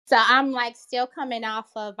So I'm like still coming off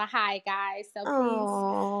of a high, guys. So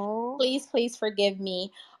Oh. please forgive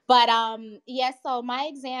me. But yeah, so my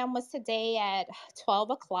exam was today at 12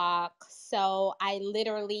 o'clock. So I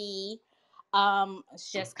literally was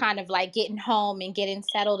just kind of like getting home and getting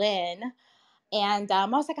settled in. And I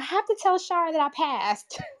was like, I have to tell Shara that I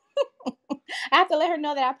passed. I have to let her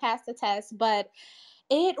know that I passed the test. But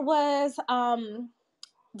it was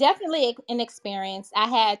definitely an experience. I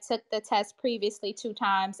had took the test previously 2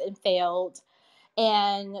 times and failed.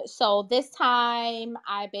 And so this time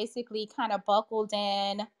I basically kind of buckled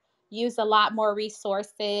in, used a lot more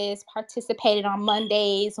resources, participated on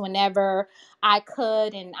Mondays whenever I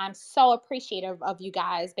could. And I'm so appreciative of you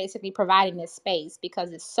guys basically providing this space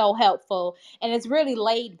because it's so helpful and it's really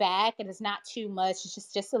laid back and it's not too much.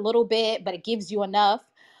 It's just a little bit, but it gives you enough.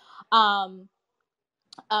 Um,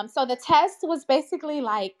 so the test was basically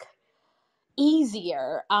like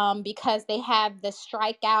easier because they have the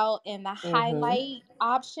strikeout and the Mm-hmm. highlight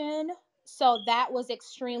option. So that was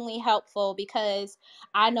extremely helpful because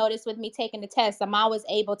I noticed with me taking the test, I was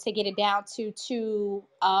able to get it down to 2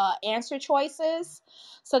 answer choices.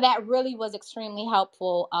 So that really was extremely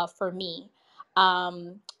helpful for me.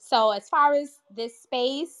 So as far as this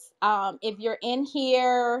space, if you're in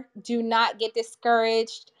here, do not get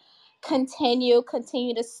discouraged. Continue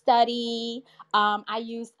to study. I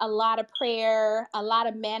used a lot of prayer, a lot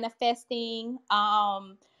of manifesting,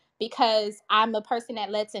 because I'm a person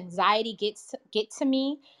that lets anxiety get to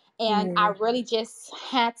me. And I Mm-hmm. really just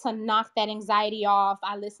had to knock that anxiety off.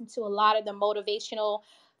 I listened to a lot of the motivational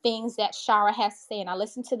things that Shara has to say, and I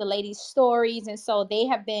listened to the ladies' stories. And so they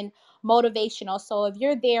have been motivational. So if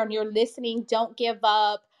you're there and you're listening, don't give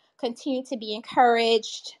up. Continue to be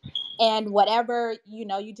encouraged, and whatever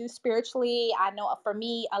you do spiritually. I know for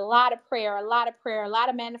me, a lot of prayer, a lot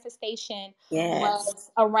of manifestation Yes.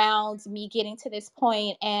 was around me getting to this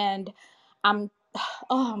point. And I'm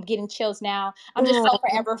I'm getting chills now. I'm just so Oh,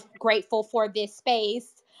 forever grateful for this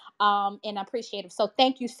space, and appreciative. So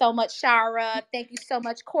thank you so much, Shara. Thank you so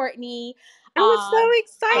much, Courtney. I was so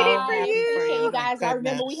excited So for I happy for appreciate you. you you. My guys. I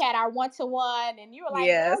remember we goodness. had our one-to-one and you were like, girl,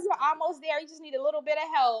 Yes. you're almost there. You just need a little bit of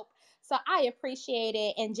help. So I appreciate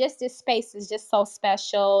it. And just this space is just so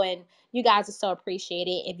special. And you guys are so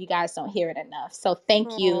appreciated if you guys don't hear it enough. So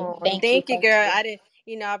thank you. Oh, Thank you. thank you, Thank girl. you. I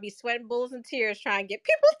didn't, I'll be sweating bullets and tears trying to get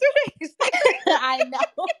people through things. I know.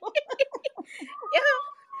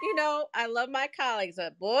 Yeah, I love my colleagues,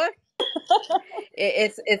 but boy,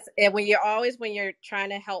 it's and when you're trying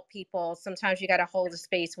to help people, sometimes you got to hold a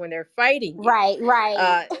space when they're fighting you.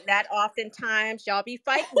 Right. That oftentimes y'all be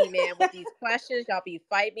fighting me, man, with these questions. Y'all be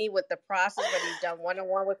fighting me with the process. Whether you've done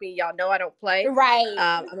one-on-one with me, y'all know I don't play. Right.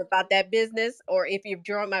 I'm about that business. Or if you've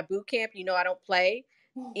joined my boot camp, I don't play.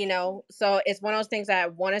 So it's one of those things that I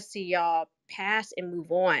want to see y'all pass and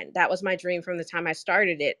move on. That was my dream from the time I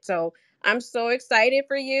started it. So I'm so excited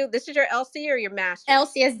for you. This is your LC or your master's?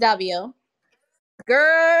 LCSW.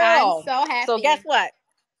 I'm Girl. so So guess happy. what?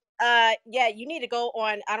 Yeah, you need to go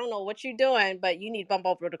on. I don't know what you're doing, but you need to bump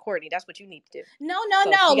over to Courtney. That's what you need to do. No.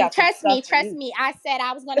 So she got some Trust stuff me. for you. I said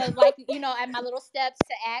I was gonna at my little steps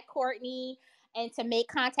to add Courtney and to make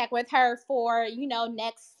contact with her for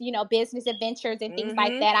next business adventures and things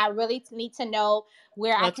like Mm-hmm. that. I really need to know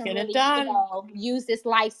where I Let's can get it really done. use this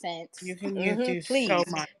license. You can Mm-hmm. do so Please,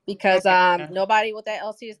 much. because Okay. Yeah. nobody with that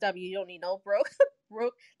LCSW, you don't need no broke.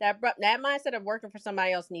 That mindset of working for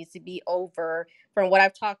somebody else needs to be over. From what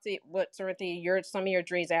I've talked to, what Cynthia, some of your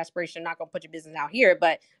dreams, aspiration. Not gonna put your business out here,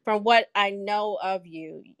 but from what I know of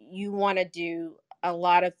you, you want to do a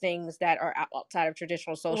lot of things that are outside of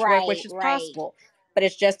traditional social work, Right. which is Right. possible. But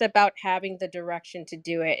it's just about having the direction to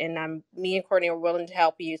do it, and me and Courtney are willing to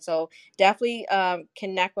help you. So definitely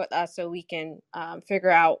connect with us so we can figure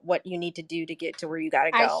out what you need to do to get to where you got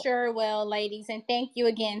to I go. sure will, ladies, and thank you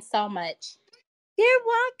again so much. You're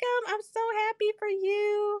welcome. I'm so happy for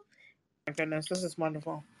you. My goodness, this is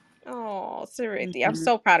wonderful. Oh, Sariti, I'm Mhm.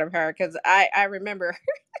 so proud of her because I remember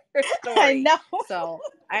her I story. know. So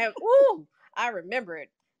I remember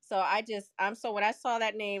it. So when I saw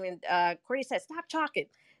that name and Courtney said, "Stop talking."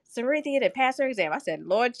 Sariti didn't pass her exam. I said,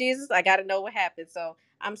 "Lord Jesus, I got to know what happened." So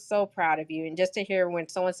I'm so proud of you. And just to hear when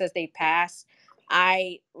someone says they pass,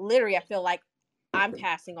 I feel like I'm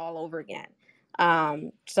passing all over again.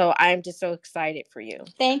 So I'm just so excited for you.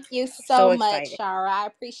 Thank you So so much, excited. Shara. I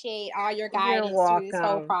appreciate all your You're guidance through this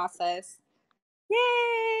whole welcome. process.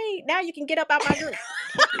 Yay! Now you can get up out my group.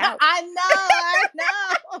 Get out. I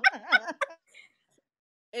know.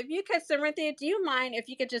 If you could, Cynthia, do you mind if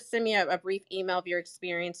you could just send me a brief email of your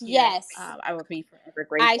experience here? Yes, I would be forever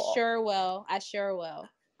I grateful. sure will. I sure will.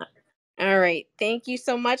 All right. Thank you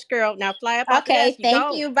so much, girl. Now fly up off the Okay, desk. You thank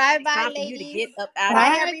go. you. Bye bye, Time for you to ladies. get up out of Bye,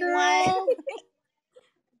 here. Bye, everyone. girl.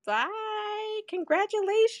 Bye.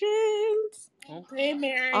 Congratulations. Okay,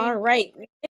 Mary. All right.